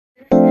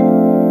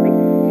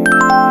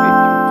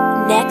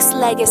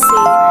Nexxlegacy.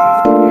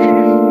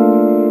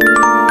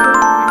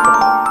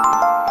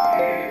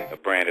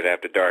 Branded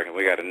After Dark, and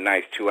we got a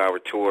nice 2-hour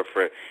tour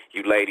for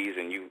you ladies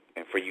and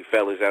for you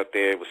fellas out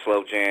there with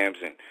slow jams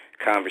and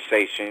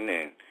conversation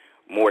and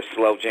more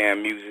slow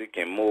jam music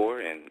and more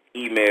and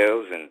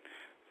emails and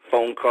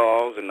phone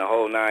calls and the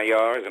whole 9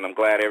 yards. And I'm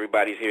glad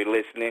everybody's here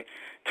listening,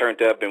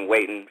 turned up and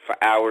waiting for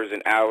hours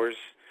and hours.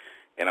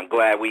 And I'm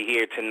glad we're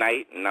here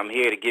tonight, and I'm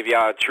here to give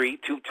y'all a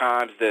treat. Two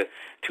times,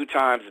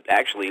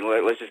 actually,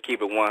 let's just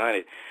keep it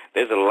 100.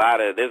 There's a lot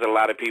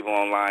of people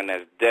online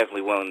that's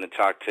definitely willing to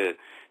talk to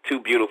two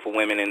beautiful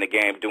women in the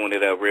game doing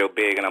it up real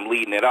big, and I'm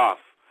leading it off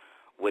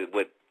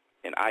with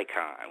an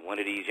icon, one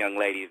of these young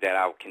ladies that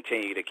I'll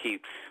continue to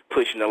keep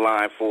pushing the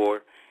line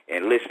for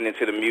and listening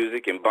to the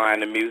music and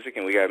buying the music.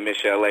 And we got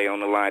Michel'le on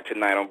the line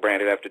tonight on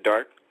Branded After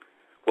Dark.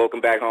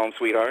 Welcome back home,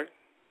 sweetheart.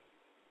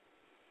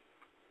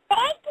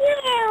 Thank you.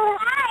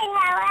 Hi,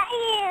 how are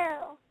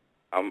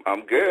you?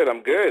 I'm good.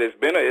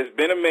 It's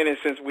been a minute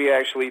since we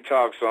actually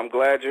talked, so I'm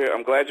glad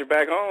you're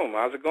back home.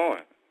 How's it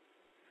going?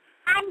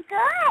 I'm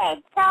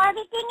good. So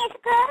everything is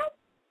good?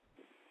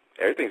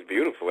 Everything's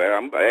beautiful.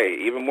 Hey,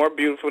 even more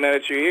beautiful now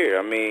that you're here.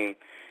 I mean,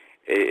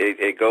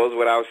 it goes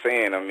without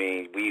saying. I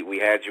mean, we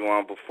had you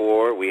on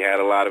before. We had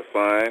a lot of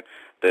fun.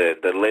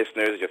 The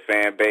listeners, your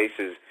fan base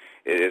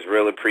is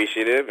real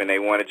appreciative, and they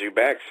wanted you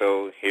back.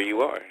 So here you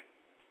are.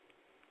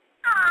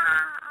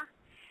 Aw,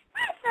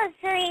 that's so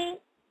sweet.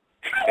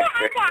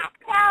 I'm back.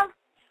 So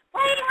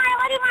what do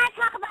you want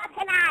to talk about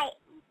tonight?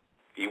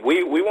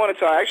 We want to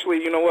talk.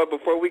 Actually, you know what?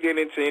 Before we get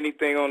into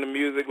anything on the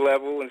music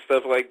level and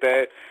stuff like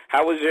that,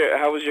 how was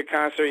your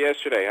concert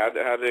yesterday? How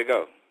did it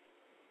go?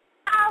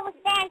 Oh, it was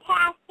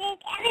fantastic.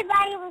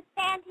 Everybody was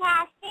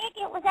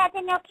fantastic. It was at the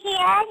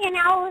Nokia. It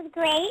was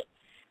great.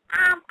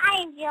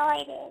 I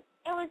enjoyed it.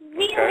 It was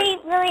really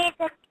a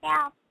good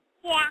show.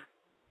 Yeah.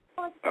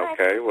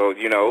 Okay, well,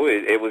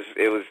 it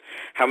was.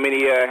 How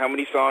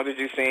many songs did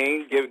you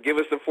sing? Give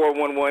us the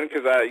 411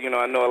 because I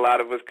know a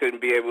lot of us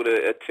couldn't be able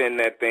to attend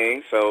that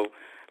thing. So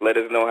let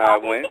us know how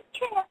it went.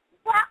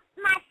 Well,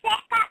 my set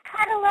got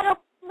cut a little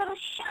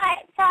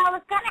short, so I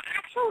was gonna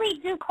actually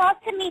do "Close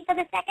to Me" for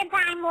the second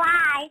time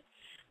live,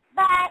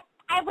 but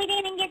we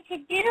didn't get to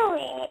do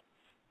it.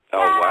 Oh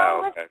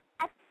wow! Okay.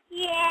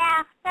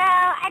 Yeah, so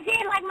I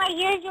did like my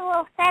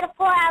usual set of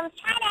 4. I was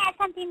trying to add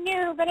something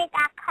new, but it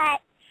got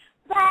cut.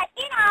 But,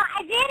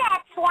 I did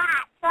at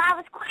SWAT, so I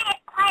was quite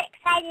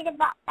excited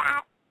about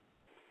that.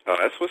 Oh,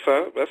 that's what's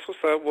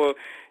up. Well,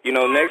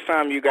 next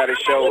time you got a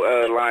show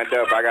lined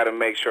up, I got to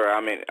make sure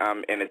I'm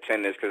in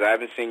attendance because I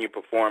haven't seen you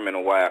perform in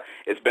a while.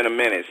 It's been a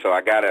minute, so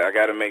I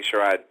gotta make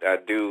sure I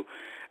do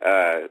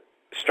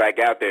strike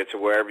out there to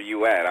wherever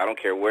you at. I don't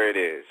care where it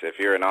is. If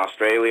you're in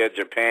Australia,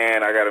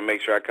 Japan, I got to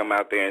make sure I come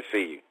out there and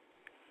see you.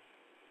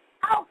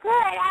 Oh, good.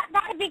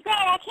 That would be great.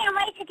 I can't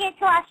wait to get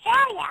to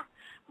Australia.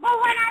 But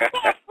when I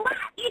said SWAT,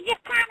 you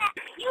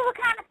were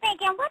kind of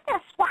thinking, what does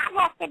SWAT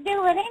have to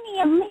do with any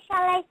of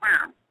Michel'le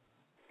songs?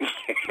 I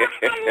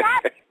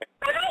love it,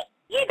 right?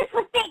 You just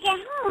was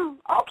thinking,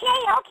 okay.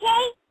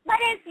 But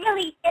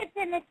it's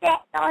in the set,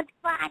 so it's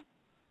fun.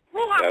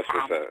 We have That's fun.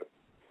 what's up.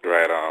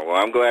 Right on. Well,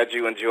 I'm glad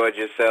you enjoyed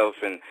yourself.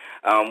 And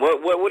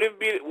what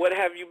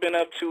have you been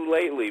up to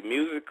lately,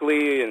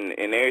 musically and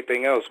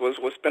everything else?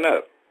 What's been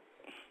up?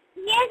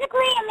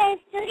 Musically, I'm in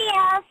the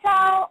studio,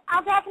 so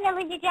I'll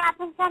definitely be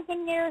dropping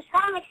something new. So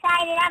I'm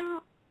excited.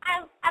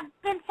 I've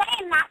been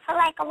saying that for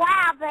like a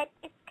while, but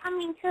it's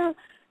coming to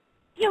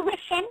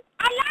fruition.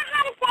 I learned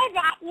how to say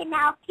that,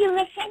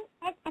 fruition.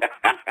 I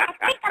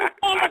think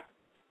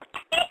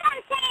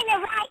I'm saying it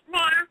right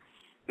now.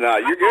 No,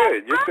 you're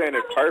good. You're saying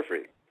it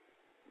perfect.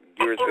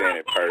 You're saying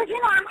it perfect.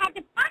 I had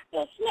to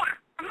practice. Yeah,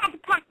 I had to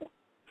practice.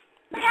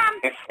 But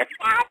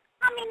that's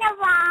coming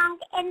along,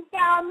 and so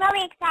I'm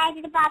really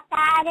excited about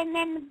that. And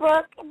then the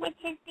book, which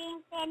is being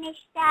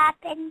finished up,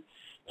 and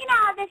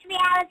this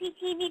reality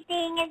TV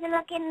thing is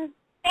looking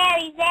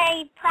very,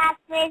 very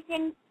prosperous,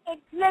 and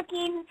it's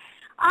looking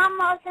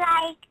almost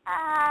like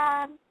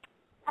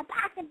a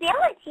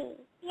possibility.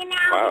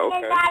 Wow,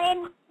 because okay. I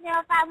didn't know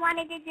if I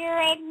wanted to do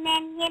it, and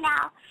then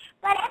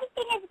but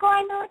everything is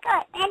going really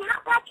good. And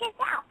how about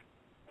yourself?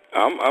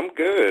 I'm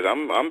good.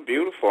 I'm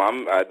beautiful.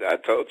 I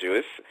told you,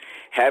 it's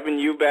having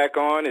you back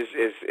on is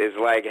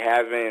like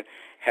having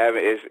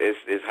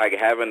it's like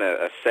having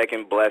a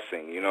second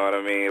blessing. You know what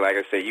I mean? Like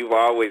I said, you've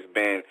always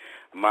been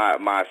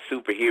my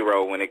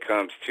superhero when it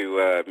comes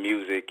to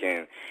music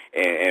and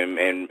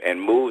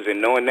moves.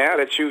 And knowing now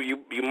that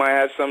you might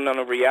have something on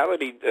a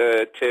reality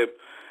tip.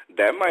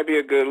 That might be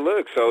a good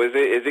look. So is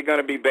it going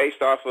to be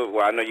based off of?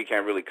 Well, I know you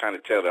can't really kind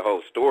of tell the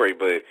whole story,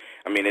 but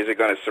I mean, is it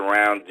going to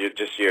surround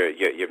just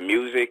your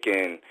music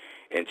and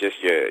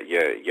just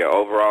your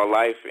overall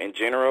life in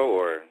general,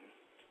 or?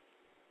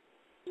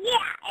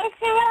 Yeah, it's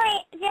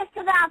really just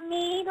about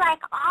me.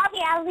 Like all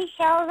reality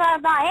shows are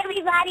about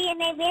everybody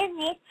and their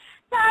business.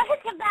 So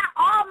it's about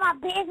all my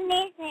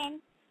business and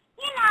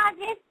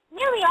just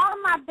really all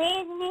my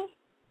business.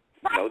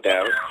 But, no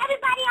doubt.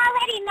 Everybody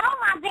already know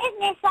my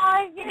business, so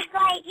it's just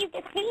like you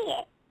can see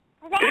it.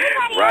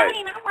 Everybody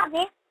Right. I love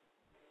it.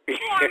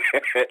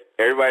 Yeah.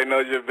 Everybody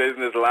knows your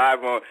business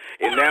live on,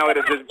 and now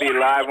it'll just be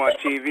live on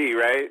TV,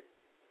 right?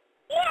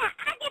 Yeah,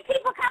 I get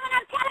people coming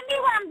up telling me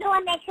what I'm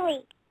doing next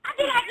week. I'll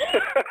be like,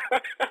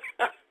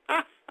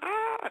 yeah.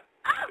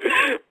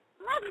 Okay.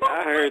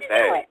 I heard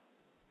that.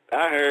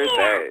 I heard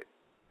that.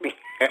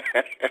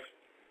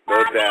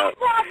 No doubt. I may as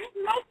well just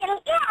make it,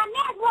 I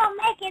may as well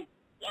make it,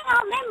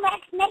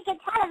 make it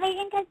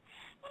television, because,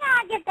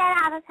 I get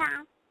that all the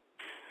time.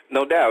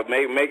 No doubt.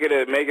 Make it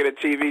a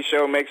TV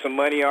show. Make some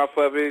money off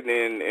of it,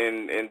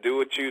 and do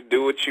what you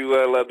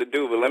love to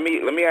do. But let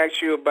me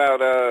ask you about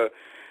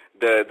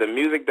the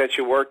music that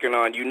you're working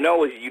on.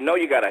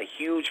 You got a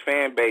huge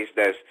fan base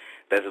that's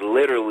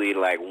literally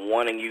like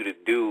wanting you to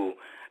do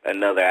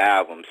another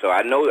album. So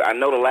I know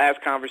the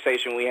last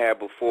conversation we had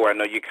before, I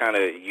know you're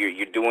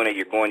doing it,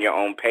 you're going your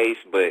own pace,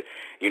 but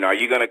are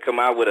you going to come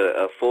out with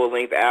a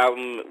full-length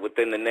album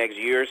within the next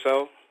year or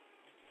so?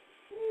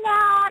 No,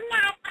 I'm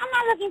not. I'm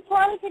not looking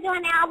forward to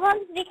doing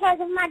albums because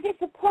of my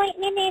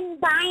disappointment in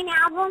buying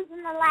albums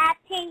in the last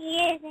 10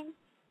 years, and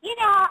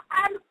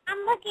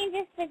I'm looking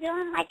just for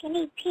doing like an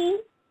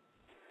EP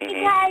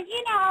because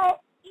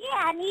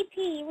an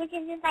EP, which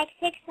is just like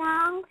 6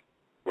 songs.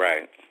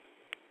 Right.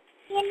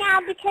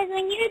 Because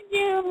when you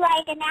do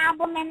like an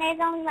album and there's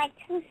only like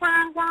 2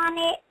 songs on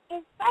it,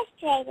 it's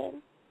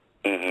frustrating.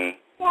 Mhm.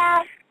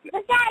 So,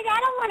 besides, I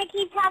don't want to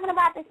keep talking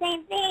about the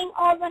same thing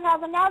over and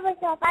over and over.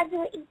 So if I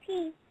do an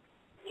EP,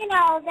 then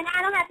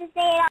I don't have to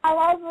say it all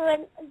over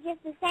and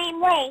just the same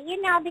way,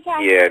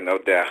 because... Yeah, no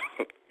doubt.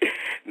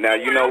 Now,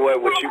 you know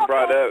what you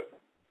brought up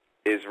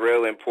is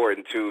real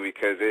important, too,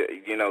 because,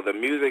 the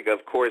music,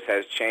 of course,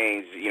 has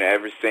changed,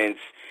 ever since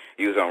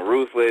you was on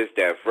Ruthless,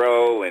 Death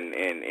Row, and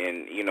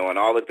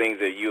all the things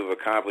that you've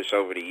accomplished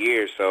over the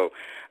years. So,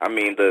 I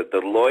mean,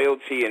 the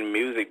loyalty in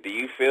music, do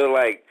you feel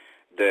like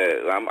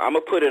I'm going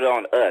to put it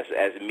on us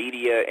as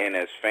media and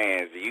as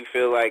fans. Do you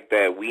feel like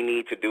that we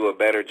need to do a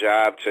better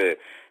job to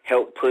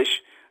help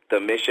push the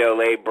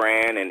Michel'le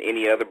brand and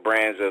any other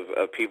brands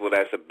of people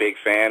that's a big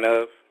fan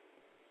of?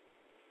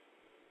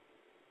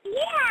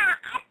 Yeah,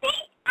 I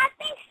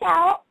think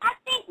so.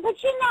 But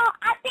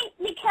I think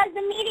because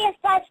the media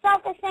starts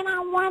focusing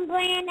on one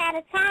brand at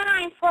a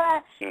time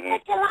for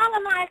such a long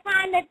amount of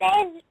time that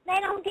they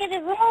don't give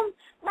it room.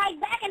 Like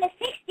back in the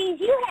 60s,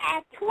 you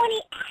had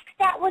 20 acts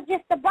that were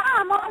just the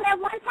bomb all at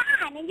one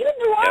time, and you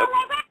knew all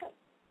their records.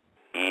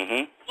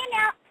 Mhm.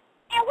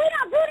 And we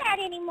don't do that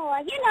anymore.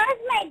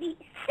 It's maybe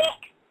 6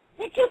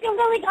 that you can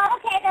really go,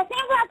 okay, that's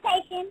in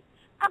rotation.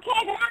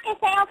 Okay, then I can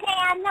say, okay,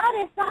 I know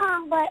this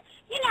song, but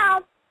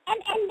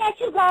and that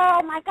you go,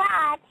 oh my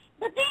God.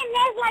 But then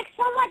there's like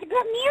so much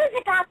good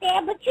music out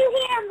there, but you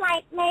hear them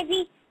like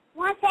maybe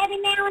once every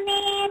now and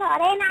then, or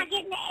they're not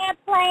getting the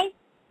airplay,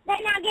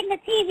 they're not getting the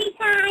TV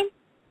time.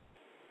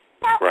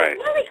 So Right.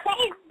 It's really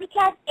crazy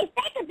because if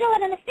they could do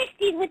it in the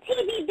 60s with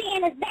TV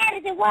being as bad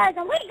as it was,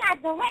 and we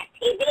got direct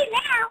TV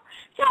now,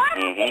 so I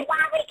don't see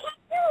why we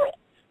can't do it.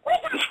 We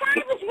got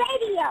Cyrus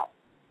Radio.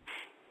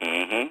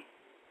 Mhm.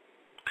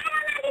 I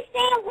don't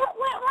understand what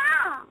went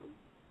wrong.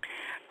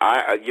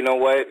 You know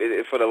what?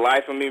 For the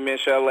life of me,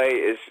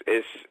 Michel'le,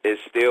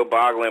 it's still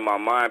boggling my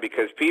mind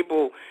because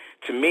people,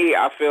 to me,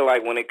 I feel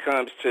like when it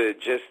comes to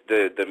just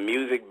the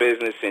music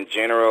business in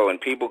general,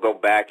 and people go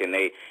back and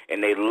they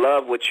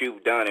love what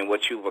you've done and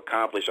what you've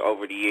accomplished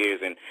over the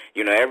years, and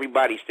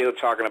everybody's still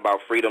talking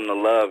about Freedom to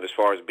Love as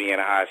far as being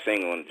a high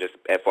single, and just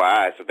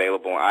FYI, it's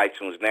available on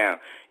iTunes now.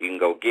 You can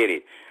go get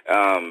it.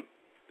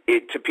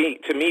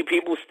 To me,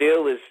 people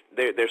still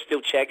they're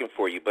still checking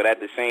for you, but at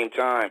the same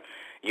time,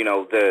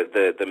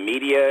 the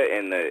media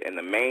and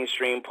the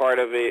mainstream part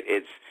of it,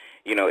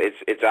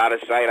 it's out of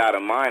sight, out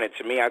of mind. And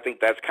to me, I think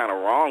that's kind of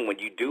wrong when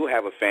you do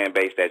have a fan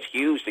base that's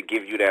huge to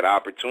give you that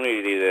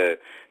opportunity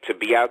to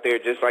be out there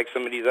just like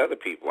some of these other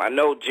people. I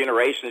know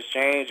generations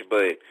change,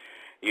 but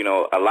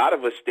a lot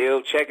of us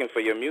still checking for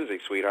your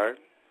music, sweetheart.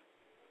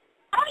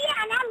 Oh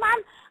yeah, and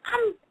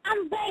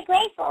I'm very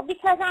grateful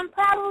because I'm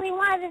probably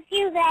one of the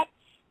few that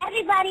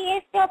everybody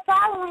is still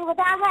following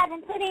without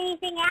having put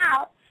anything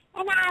out.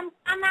 And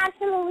I'm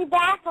absolutely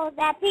baffled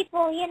that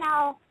people,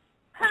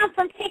 come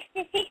from 6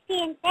 to 60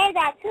 and say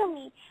that to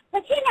me.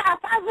 But,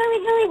 if I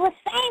really was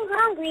fame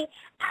hungry,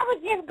 I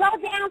would just go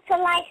down to,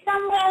 like,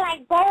 somewhere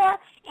like Bora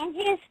and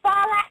just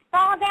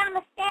fall down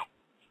the steps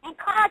and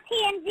call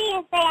TMZ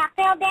and say I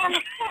fell down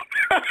the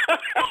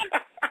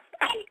steps.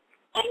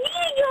 and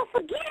then you'll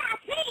forget I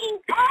sing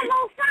all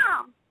those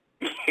songs.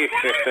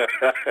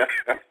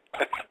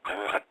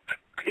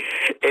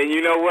 And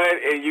you know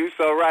what? And you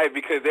so right,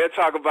 because they'll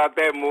talk about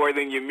that more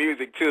than your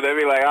music, too. They'll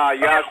be like, oh,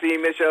 y'all seen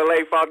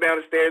Michel'le fall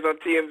down the stairs on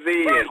TMZ,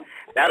 and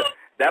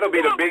that'll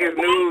be the biggest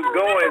news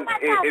going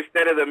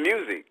instead of the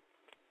music.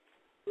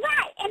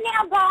 Right, and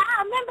they'll go,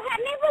 I remember her.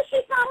 Remember she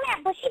saw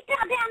that, but she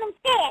fell down them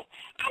stairs.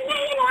 And then,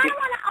 I don't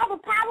want to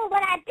overpower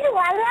what I do.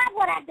 I love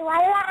what I do.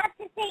 I love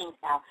to sing.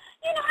 So,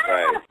 I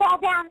don't want to fall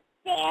down the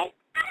stairs.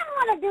 I don't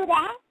want to do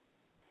that.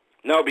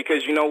 No, No,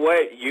 because you know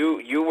what,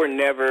 you were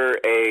never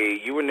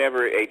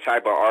a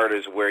type of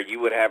artist where you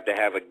would have to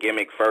have a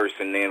gimmick first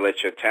and then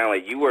let your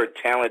talent. You were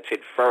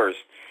talented first,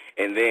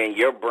 and then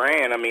your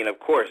brand. I mean, of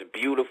course,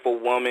 beautiful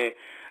woman,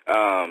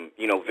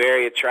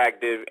 very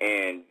attractive,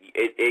 and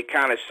it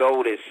kind of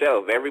sold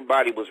itself.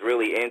 Everybody was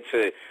really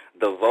into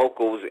the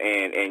vocals,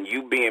 and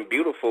you being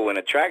beautiful and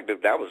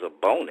attractive, that was a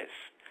bonus,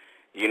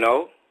 you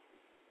know.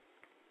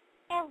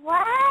 It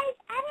was?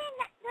 I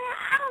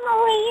don't know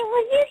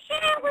what you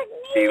sharing with me.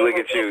 See, look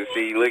at you.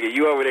 See, look at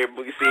you over there.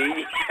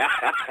 See.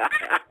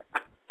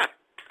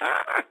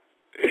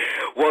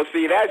 Well,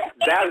 see,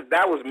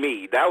 that was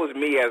me. That was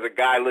me as a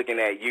guy looking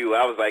at you.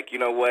 I was like, you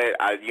know what?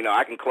 I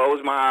can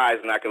close my eyes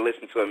and I can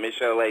listen to a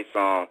Michel'le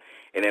song,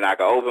 and then I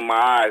can open my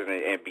eyes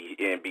and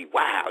be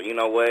wow. You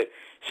know what?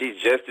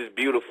 She's just as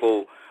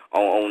beautiful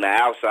on the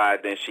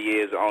outside than she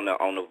is on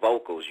the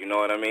vocals. You know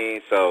what I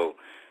mean? So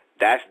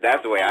that's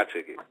the way I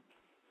took it.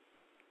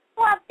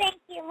 Well, thank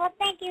you. Well,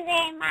 thank you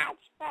very much.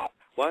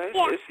 But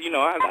it's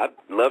I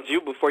loved you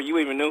before you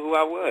even knew who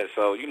I was.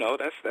 So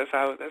that's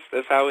how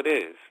it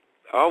is.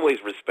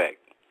 Always respect,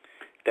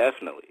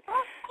 definitely.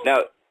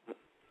 Now,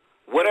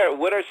 what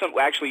are some?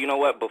 Actually, you know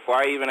what? Before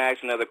I even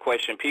ask another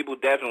question, people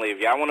definitely, if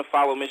y'all want to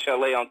follow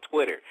Michel'le on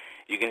Twitter,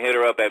 you can hit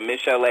her up at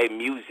Michel'le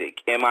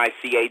Music,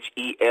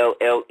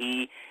 Michelle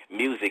Music,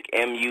 Music.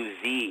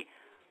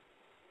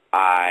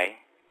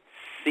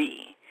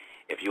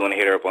 If you want to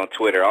hit her up on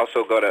Twitter.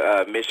 Also go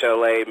to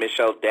Michel'le,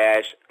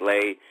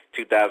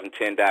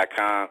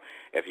 Michelle-Le2010.com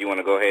if you want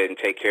to go ahead and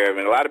take care of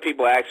it. And a lot of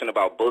people are asking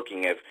about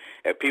booking. If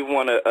people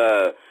want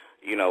to,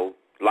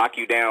 lock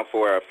you down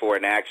for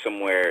an act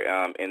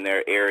somewhere in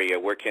their area,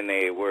 where can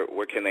they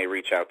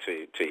reach out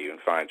to you and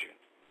find you?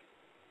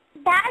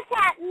 That's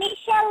at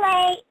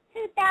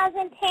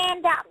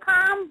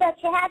Michel'le2010.com,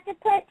 but you have to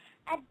put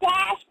a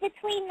dash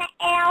between the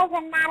L's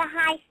and not a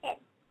hyphen.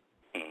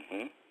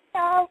 Mm-hmm.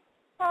 So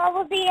it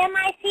will be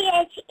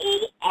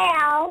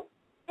Michel'Le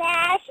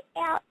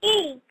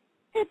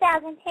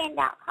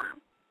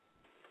 2010.com.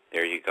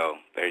 There you go.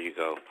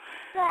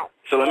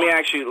 So let me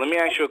ask you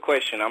a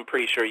question. I'm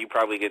pretty sure you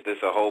probably get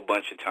this a whole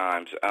bunch of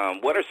times.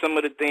 What are some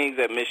of the things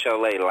that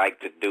Michel'le like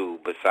to do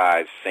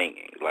besides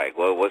singing? Like,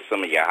 what's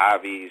some of your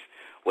hobbies?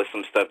 What's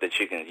some stuff that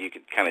you can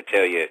kind of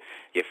tell your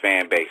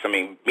fan base? I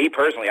mean, me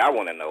personally, I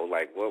want to know,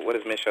 like, what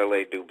does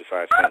Michel'le do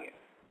besides singing?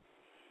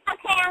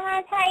 Okay, I'm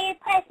going to tell you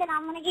personal.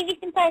 I'm going to give you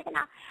some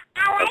personal.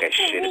 I like to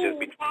read,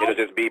 it'll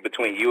just be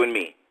between you and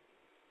me.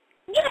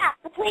 Yeah,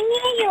 between me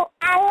and you.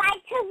 I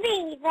like to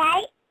read,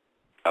 right?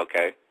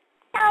 Okay.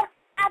 So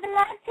I've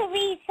loved to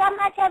read so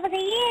much over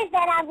the years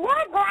that I've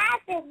worn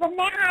glasses, but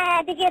now I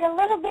had to get a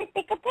little bit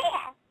thicker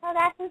pair. So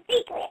that's a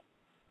secret.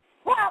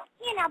 Well,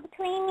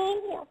 between me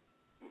and you.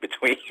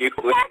 Between you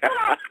and me. I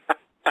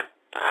love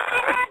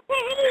to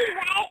read,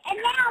 right? And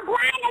now I'm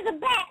blind as a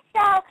bat,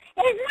 so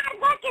it's not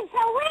working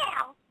so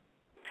well.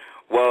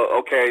 Well,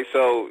 okay,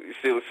 so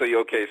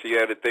you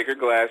have the thicker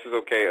glasses,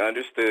 okay,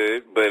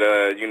 understood. But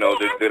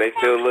do they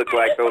still look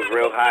like those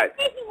real hot?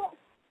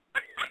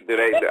 Do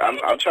they?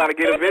 I'm trying to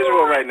get a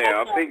visual right now.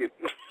 I'm thinking.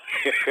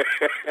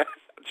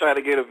 I'm trying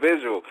to get a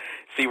visual.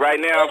 See, right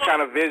now I'm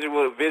kind of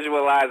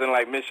visualizing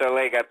like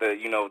Michel'le got the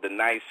the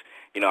nice.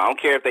 I don't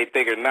care if they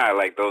thick or not,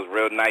 like those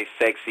real nice,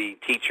 sexy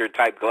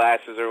teacher-type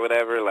glasses or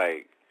whatever,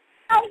 like.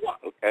 Oh, yeah.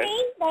 Okay.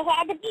 See, they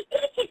had to be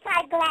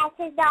teacher-type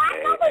glasses, though. I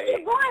know where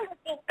you're going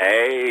with this.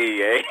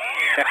 Hey.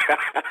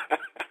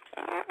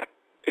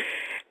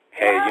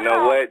 Hey, you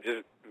know what?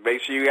 Just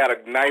make sure you got a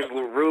nice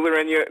little ruler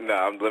in your...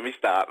 No, let me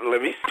stop.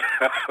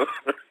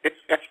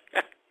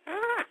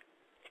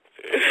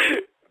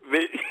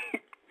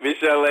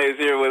 Michel'le is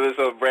here with us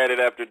on Branded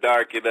After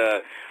Dark, and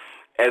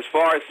as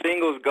far as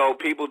singles go,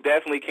 people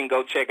definitely can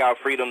go check out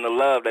Freedom to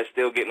Love. That's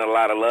still getting a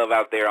lot of love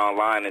out there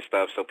online and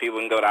stuff, so people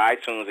can go to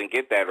iTunes and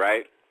get that,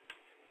 right?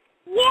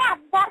 Yeah,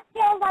 that's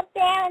still up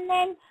there, and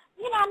then,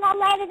 no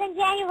later than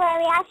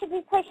January, I should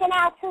be pushing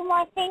out 2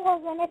 more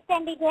singles, and it's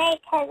going to be great,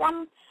 because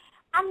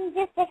I'm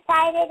just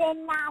excited,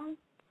 and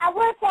I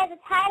will say the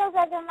titles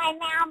of them right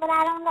now, but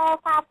I don't know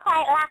if I've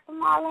quite locked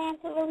them all in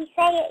to really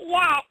say it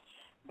yet.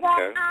 But,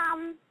 okay.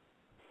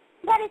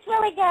 But it's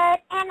really good,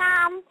 and,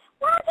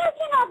 well, I guess,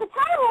 the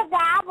title of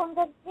the album,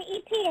 the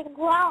EP is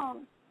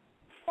Grown.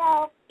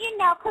 So,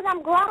 because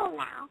I'm grown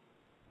now.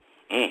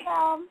 Mm.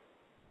 So,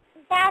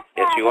 that's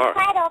yes, you the are.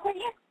 title. Cause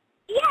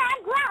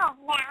I'm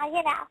grown now,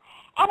 And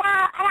I'm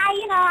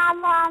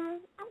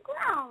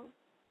grown.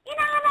 And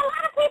a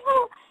lot of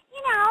people,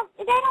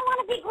 they don't want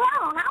to be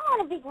grown. I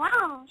want to be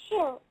grown,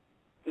 shoot.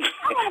 I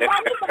want to buy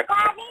me some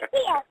 5-inch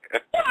heels.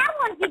 Yeah, I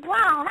want to be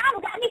grown. I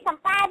got me some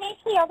 5-inch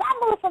heels. I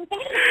moved from 3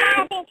 to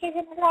 5 inches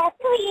in the last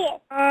 2 years.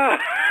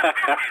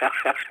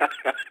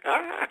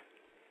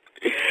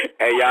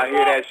 Hey, y'all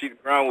hear that? She's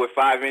grown with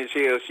 5-inch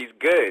heels. She's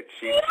good.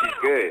 She's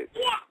good.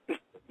 Yeah.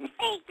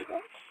 Thank you.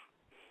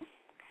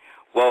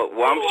 Well,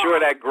 I'm sure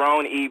that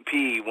Grown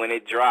EP, when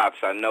it drops,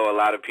 I know a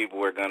lot of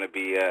people are going to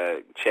be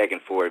checking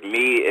for it.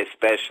 Me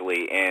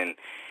especially, and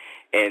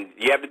And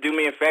you have to do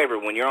me a favor.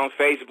 When you're on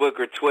Facebook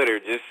or Twitter,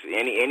 just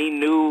any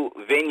new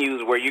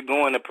venues where you're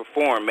going to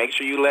perform, make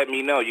sure you let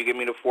me know. You give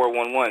me the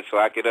 411 so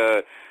I could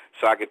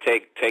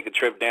take a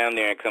trip down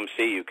there and come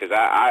see you, because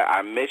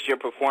I miss your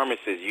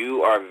performances.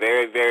 You are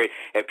very, very,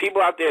 if people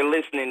out there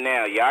listening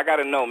now, y'all got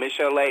to know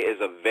Michel'le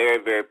is a very,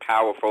 very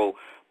powerful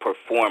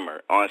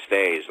performer on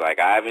stage. Like,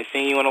 I haven't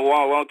seen you in a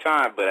long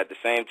time, but at the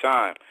same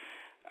time,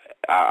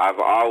 I've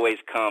always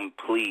come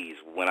pleased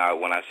when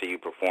I see you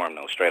perform,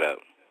 though, straight up.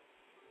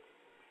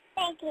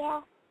 Thank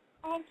you.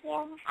 Thank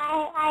you.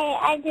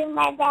 I do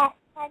my best.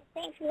 But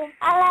thank you.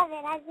 I love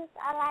it. I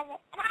love it.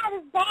 And I have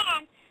this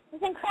band,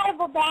 this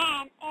incredible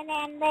band, and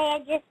then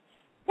they're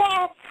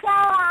so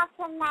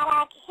awesome that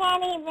I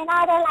can't even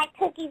order like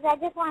cookies. I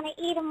just want to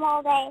eat them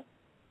all day.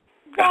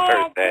 I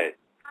heard that.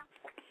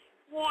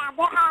 Yeah,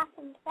 they're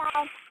awesome. So,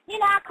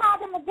 I call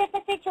them a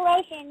different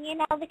situation,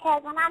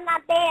 because when I'm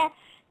not there,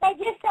 they're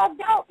just so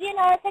dope.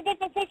 It's a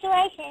different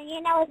situation.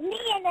 It's me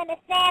and then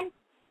it's them,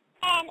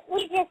 and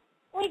we're just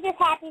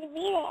happy to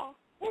be there.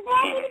 Just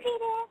happy to be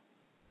there.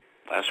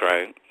 That's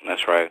right.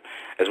 That's right.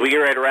 As we get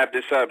ready to wrap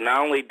this up, not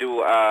only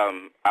do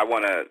I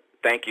want to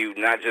thank you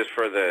not just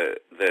for the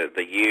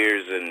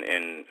years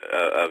and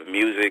of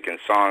music and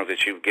songs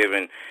that you've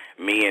given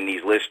me and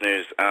these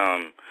listeners.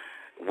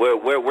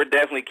 We're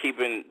definitely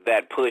keeping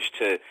that push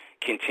to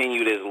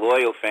continue this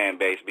loyal fan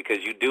base,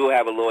 because you do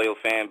have a loyal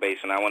fan base,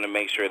 and I want to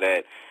make sure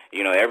that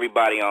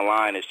everybody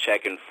online is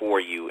checking for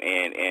you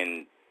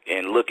and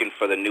looking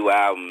for the new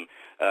album.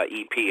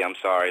 EP, I'm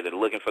sorry, they're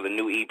looking for the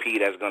new EP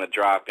that's going to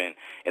drop, and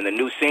the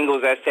new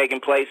singles that's taking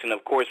place, and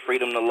of course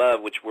Freedom to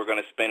Love, which we're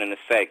going to spin in a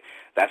sec.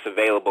 That's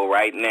available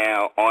right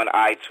now on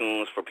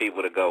iTunes for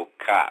people to go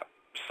cop.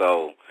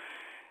 So,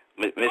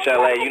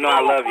 Michel'le,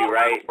 I love you,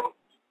 right?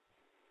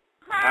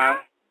 Huh?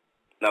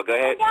 No, go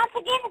ahead. And don't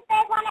forget if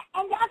they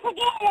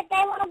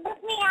want to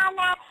book me on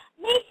that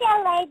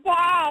Michel'le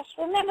dash.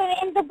 Remember,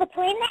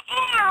 between the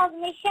L's,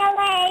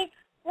 Michel'le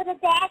with a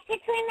dash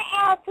between the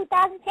L's,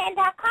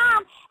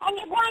 2010.com, and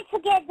you're going to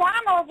get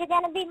Donald. You're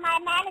going to be my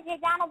manager,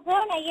 Donald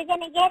Bruner. You're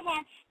going to get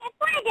him. And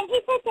find him.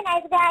 He's such a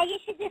nice guy. You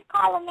should just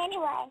call him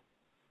anyway.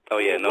 Oh,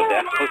 yeah, no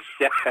doubt.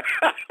 Yeah,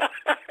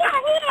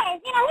 he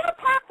is. He'll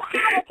talk for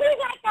hours.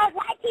 He's like those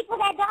white people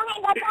that don't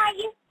hang up on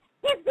you.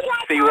 Just be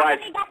like,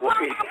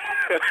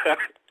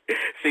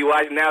 See,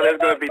 watch, now there's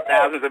going to be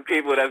thousands of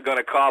people that's going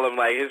to call him.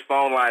 Like, his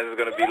phone lines is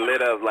going to be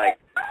lit up like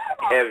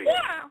heavy.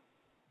 Yeah.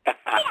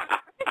 Yeah.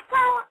 So,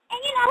 and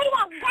he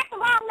won't got the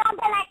wrong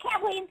number, like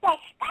Cat Williams say.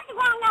 Got the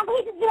wrong number,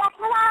 he just be like,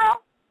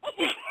 hello?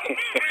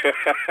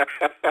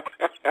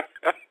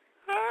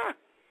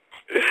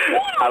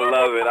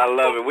 I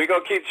love it. We're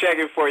going to keep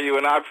checking for you,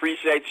 and I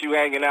appreciate you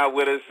hanging out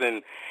with us,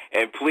 and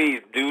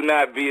please do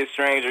not be a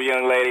stranger,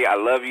 young lady. I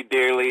love you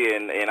dearly,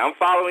 and I'm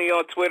following you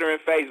on Twitter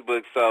and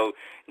Facebook, so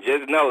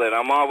just know that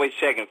I'm always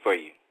checking for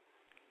you.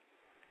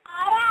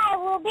 All right,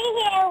 we'll be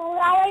here.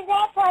 We're always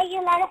there for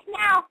you. Let us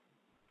know.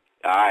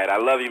 All right, I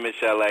love you,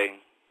 Michel'le.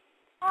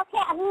 Okay,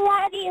 I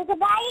love you.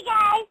 Goodbye, you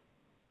guys.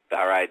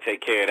 All right,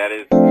 take care. That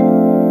is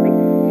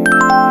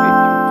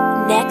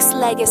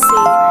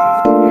Nexxlegacy.